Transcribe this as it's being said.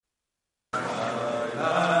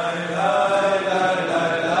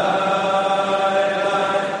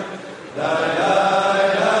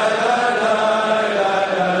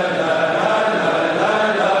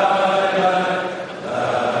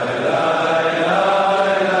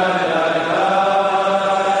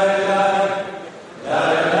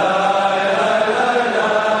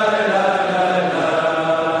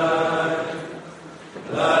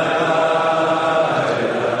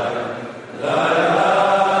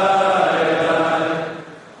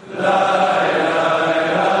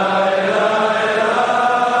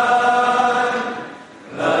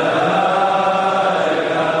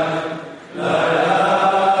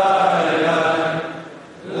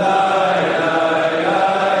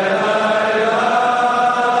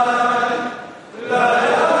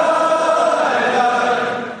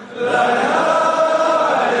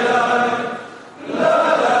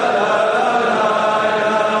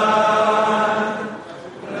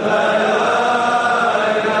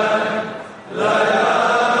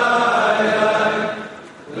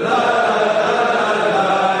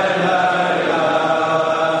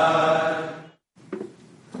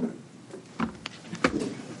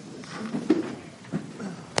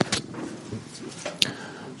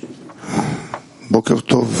Good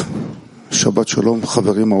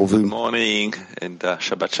morning and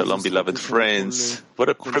Shabbat Shalom, beloved friends. What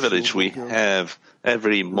a privilege we have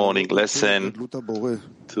every morning lesson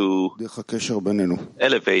to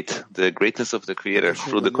elevate the greatness of the Creator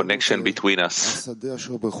through the connection between us.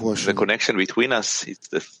 The connection between us is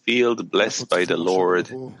the field blessed by the Lord.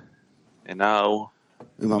 And now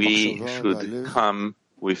we should come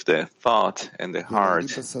with the thought and the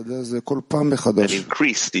heart and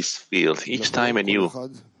increase this field each time anew.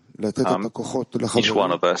 Each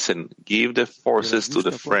one of us, and give the forces to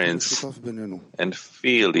the friends and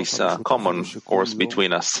feel this common force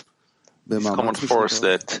between us. This common force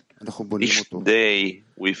that each day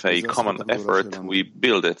with a common effort we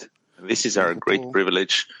build it. This is our great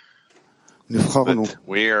privilege. But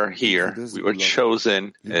we are here. We were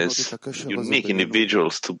chosen as unique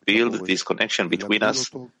individuals to build this connection between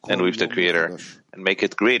us and with the Creator and make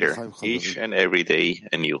it greater each and every day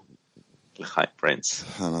anew. Hi, friends.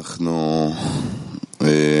 אנחנו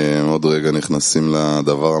עוד רגע נכנסים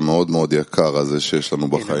לדבר המאוד מאוד יקר הזה שיש לנו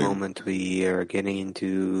בחיים.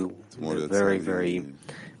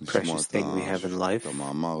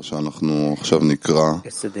 המאמר שאנחנו עכשיו נקרא,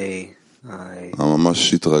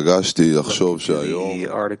 ממש התרגשתי לחשוב שהיום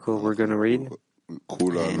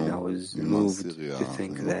כולנו עם הסיריה,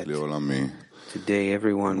 כלי עולמי. Today,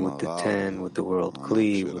 everyone with the 10, with the world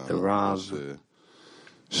Kli, with the Rav,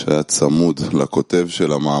 שהיה צמוד לכותב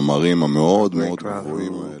של המאמרים המאוד מאוד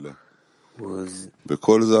גבוהים האלה.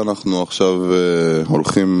 בכל זה אנחנו עכשיו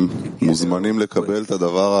הולכים מוזמנים לקבל את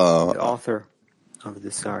הדבר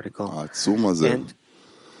העצום הזה.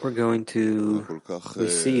 כל כך,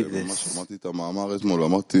 ממש שמעתי את המאמר אתמול,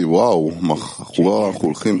 אמרתי וואו, אנחנו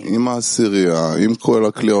הולכים עם העשירייה, עם כל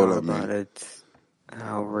הכלי העולמי.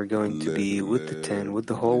 how we're going to be with the 10, with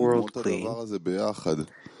the whole world Kli. הדבר הזה ביחד.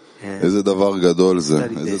 איזה דבר גדול זה,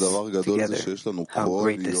 איזה דבר גדול זה שיש לנו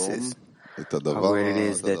כל יום את הדבר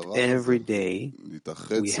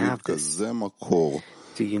להתאחד סביב כזה מקור,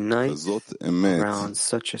 כזאת אמת,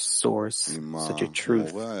 עם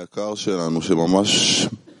המורה היקר שלנו שממש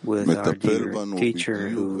מטפל בנו, בדיוק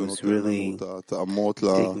ונותן לנו את הטעמות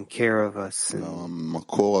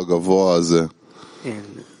למקור הגבוה הזה.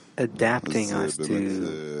 Adapting us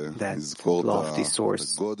to that lofty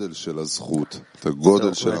source.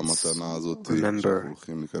 Remember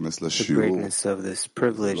the greatness of this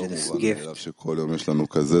privilege, this gift. We're going to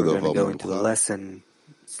go into the lesson.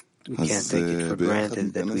 We can't take it for granted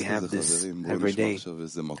that we have this every day. So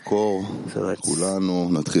let's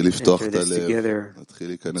enter this together.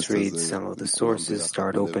 Let's read some of the sources,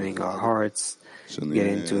 start opening our hearts. Get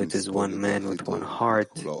into it as one man with one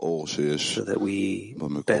heart so that we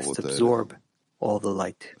best absorb all the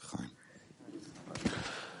light.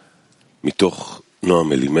 מתוך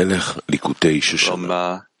נועם אלימלך, ליקוטי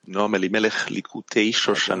שושנה. נועם אלימלך, ליקוטי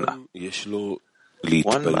שושנה.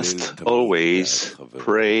 One must always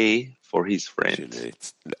pray for his friend,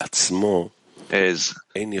 as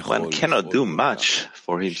one cannot do much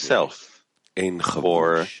for himself,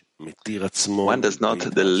 for one does not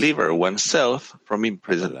deliver oneself from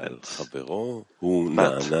imprisonment. But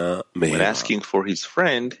when asking for his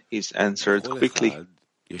friend, he is answered quickly.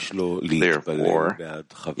 Therefore,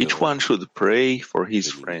 each one should pray for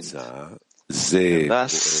his friend. And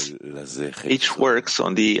thus, each works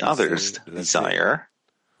on the other's desire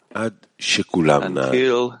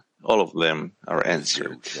until all of them are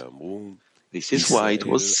answered. This is why it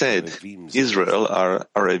was said, Israel are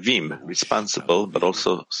Arevim, responsible but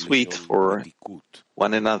also sweet for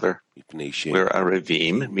one another, where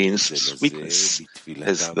Arevim means sweetness,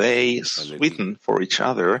 as they sweeten for each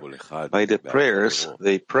other by the prayers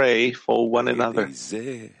they pray for one another,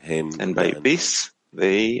 and by this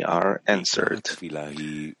they are answered.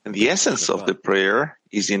 And the essence of the prayer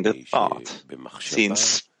is in the thought,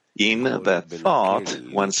 since in that thought,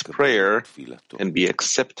 one's prayer can be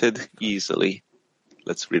accepted easily.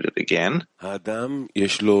 Let's read it again.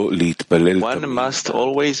 One must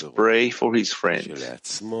always pray for his friend,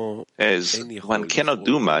 as one cannot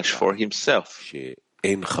do much for himself,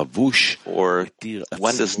 for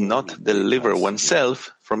one does not deliver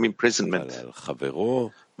oneself from imprisonment.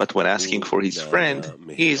 But when asking for his friend,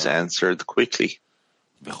 he is answered quickly.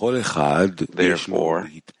 Therefore,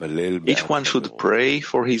 each one should pray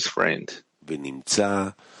for his friend, and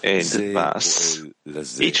thus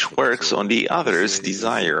each works on the other's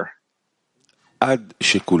desire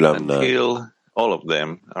until all of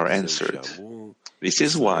them are answered. This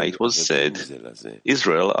is why it was said,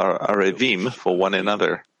 Israel are Arevim for one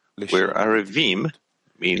another, where Arevim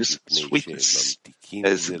means sweetness,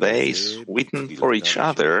 as they sweeten for each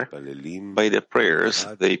other by the prayers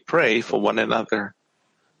they pray for one another.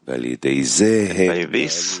 By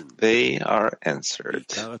this they are answered.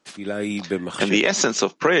 And the essence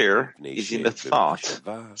of prayer is in the thought,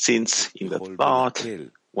 since in the thought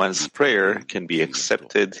one's prayer can be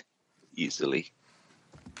accepted easily.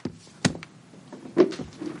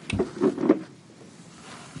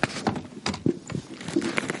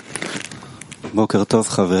 בוקר טוב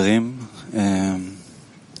חברים,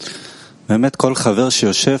 באמת כל חבר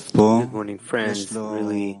שיושב פה יש לו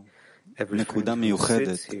נקודה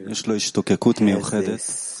מיוחדת, יש לו השתוקקות מיוחדת,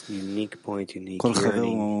 כל חבר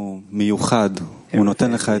הוא מיוחד, הוא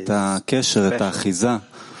נותן לך את הקשר, את האחיזה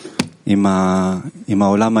עם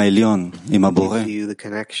העולם העליון, עם הבורא,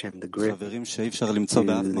 חברים שאי אפשר למצוא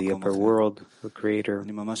באף מקום אחר.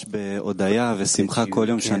 אני ממש בהודיה ושמחה כל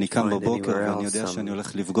יום שאני קם בבוקר ואני יודע שאני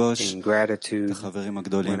הולך לפגוש את החברים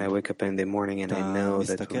הגדולים. אתה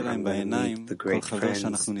מסתכל להם בעיניים, כל חבר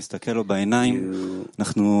שאנחנו נסתכל לו בעיניים,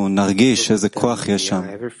 אנחנו נרגיש איזה כוח יש שם.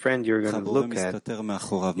 הבורא מסתתר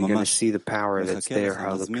מאחוריו, ממש מחכה לך,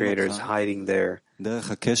 מזמין אותך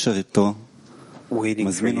דרך הקשר איתו,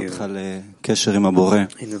 מזמין אותך לקשר עם הבורא.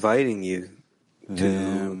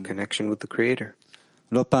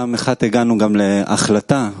 לא פעם אחת הגענו גם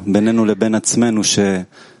להחלטה בינינו לבין עצמנו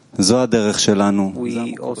שזו הדרך שלנו.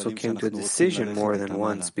 We also came to a decision more than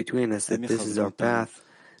once between us that this is our path.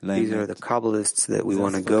 These are the Kabbalists that we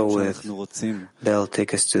want to go with. They'll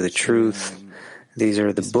take us to the truth. These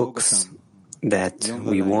are the books that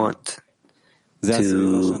we want to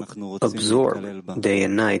absorb day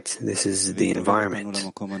and night. This is the environment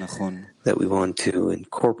that we want to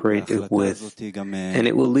incorporate it with, and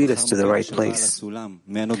it will lead us to the right place.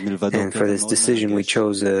 And for this decision, we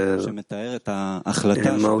chose an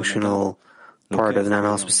emotional part of none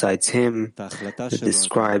else besides him that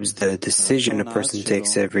describes the decision a person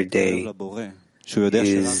takes every day.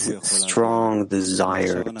 His strong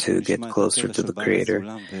desire to get closer to the Creator,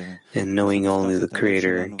 and knowing only the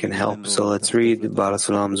Creator can help. So let's read Baal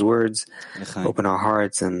HaSulam's words, open our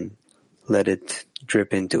hearts, and let it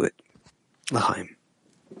drip into it. L'chaim.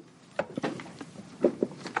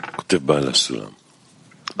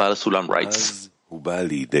 Baal HaSulam writes,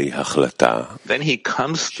 then he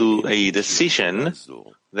comes to a decision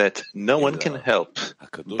that no one can help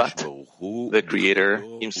but the Creator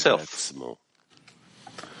himself.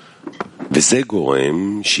 This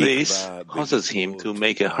causes him to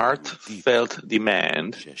make a heartfelt demand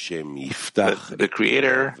that the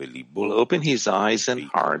Creator will open his eyes and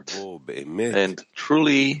heart and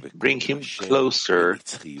truly bring him closer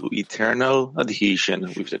to eternal adhesion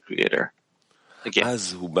with the Creator. Again,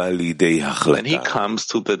 then he comes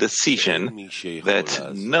to the decision that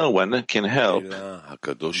no one can help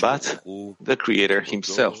but the Creator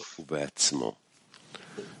himself.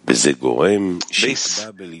 This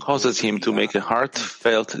causes him to make a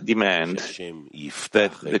heartfelt demand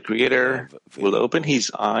that the Creator will open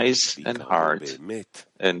his eyes and heart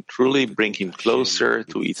and truly bring him closer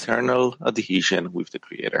to eternal adhesion with the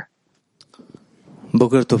Creator.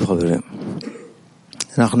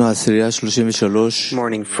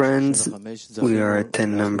 Morning, friends. We are at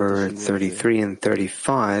 10 number 33 and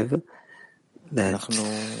 35 that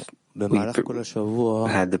we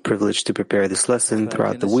had the privilege to prepare this lesson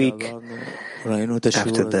throughout the week.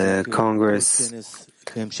 After the Congress,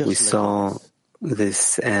 we saw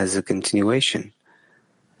this as a continuation.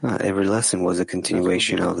 Every lesson was a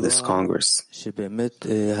continuation of this Congress.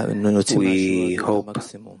 We hope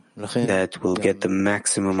that we'll get the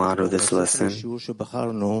maximum out of this lesson. So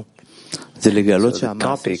the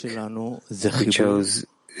topic we chose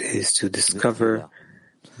is to discover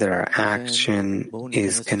that our action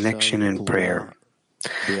is connection and prayer.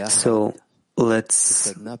 So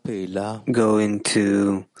let's go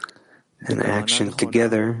into an action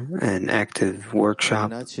together, an active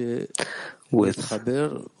workshop with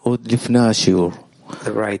the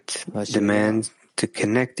right demand to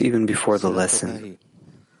connect even before the lesson.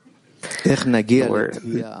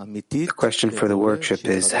 The question for the workshop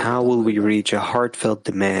is, how will we reach a heartfelt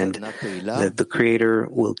demand that the Creator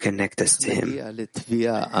will connect us to Him?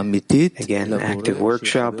 Again, active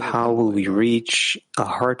workshop, how will we reach a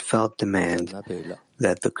heartfelt demand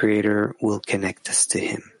that the Creator will connect us to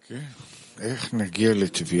Him?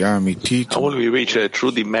 How will we reach a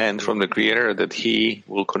true demand from the Creator that He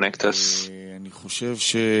will connect us?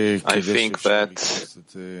 I think that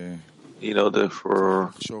in order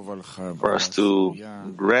for us to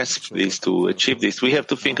grasp this, to achieve this, we have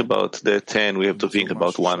to think about the 10, we have to think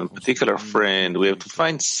about one particular friend, we have to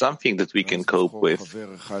find something that we can cope with,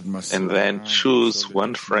 and then choose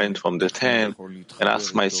one friend from the 10 and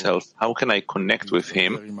ask myself, how can I connect with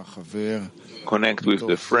him? Connect with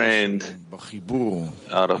the friend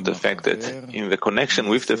out of the fact that in the connection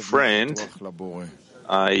with the friend,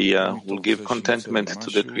 I will give contentment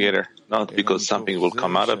to the Creator, not because something will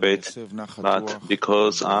come out of it, but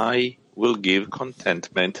because I will give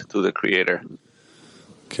contentment to the Creator.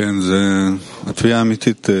 כן, התביעה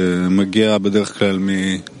האמיתית מגיעה בדרך כלל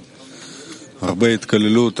מהרבה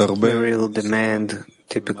התקללות, הרבה... The real demand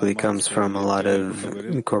typically comes from a lot of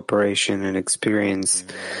incorporation and experience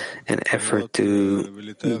and effort to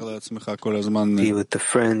be with the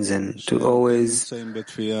friends and to always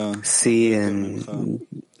see and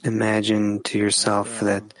imagine to yourself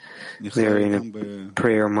that they're in a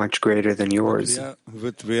prayer much greater than yours.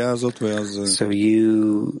 So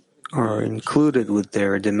you are included with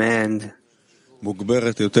their demand,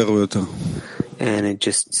 and it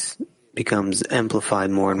just becomes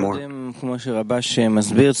amplified more and more. First,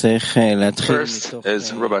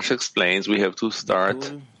 as Rabash explains, we have to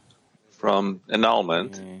start from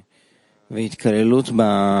annulment and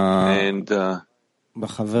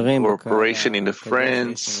cooperation in the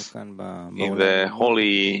friends, in the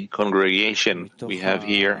holy congregation we have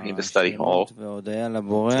here in the study hall,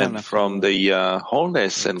 and from the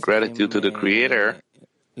wholeness and gratitude to the Creator,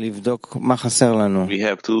 we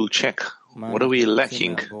have to check. What are we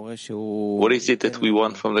lacking? What is it that we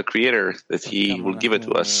want from the Creator that He will give it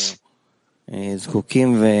to us? How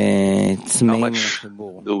much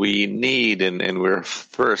do we need and we're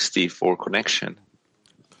thirsty for connection?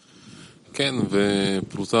 כן,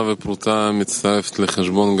 ופרוטה ופרוטה מצטרפת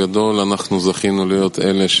לחשבון גדול, אנחנו זכינו להיות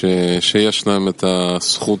אלה שיש להם את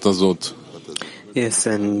הזכות הזאת. Yes,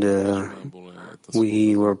 and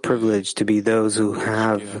we were privileged to be those who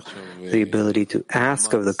have the ability to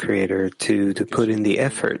ask of the Creator to put in the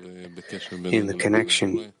effort in the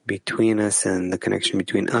connection between us and the connection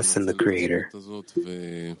between us and the Creator.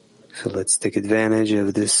 So let's take advantage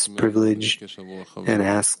of this privilege and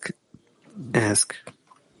ask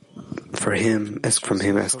for Him, ask from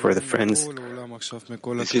Him, ask for the friends.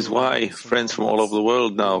 This is why friends from all over the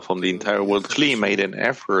world now, from the entire world, Kli, made an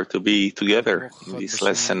effort to be together in this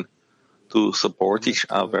lesson, to support each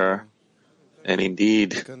other, and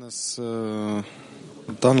indeed, the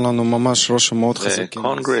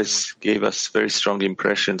Congress gave us very strong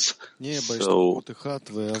impressions. So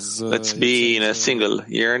let's be in a single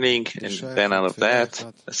yearning, and then out of that,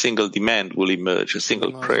 a single demand will emerge, a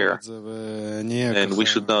single prayer. And we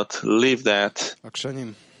should not leave that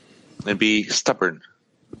and be stubborn.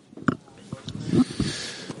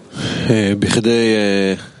 To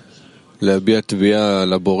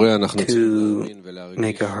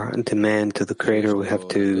make a demand to the Creator, we have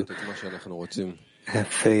to have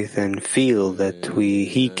faith and feel that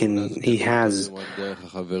He has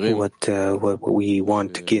what we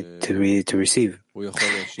want to get to receive,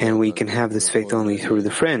 and we can have this faith only through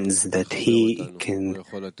the friends, that He can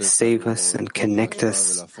save us and connect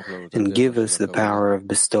us and give us the power of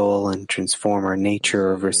bestowal and transform our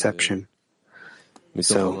nature of reception.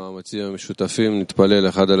 So, from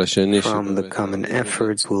the common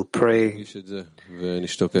efforts, we'll pray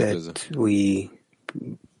that we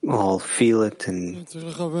all feel it and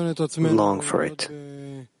long for it.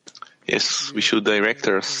 Yes, we should direct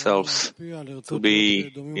ourselves to be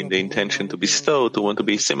in the intention to bestow, to want to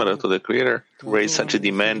be similar to the Creator, to raise such a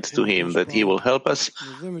demand to Him that He will help us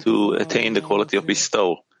to attain the quality of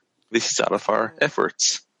bestowal. This is out of our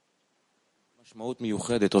efforts.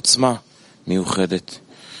 Let's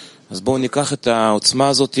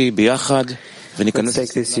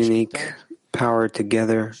take this unique power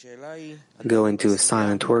together, go into a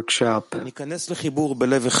silent workshop. Let's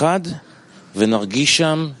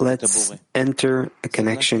enter a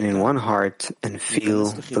connection in one heart and feel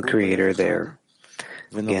the Creator there.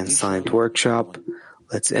 Again, silent workshop.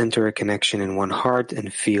 Let's enter a connection in one heart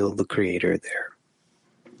and feel the Creator there.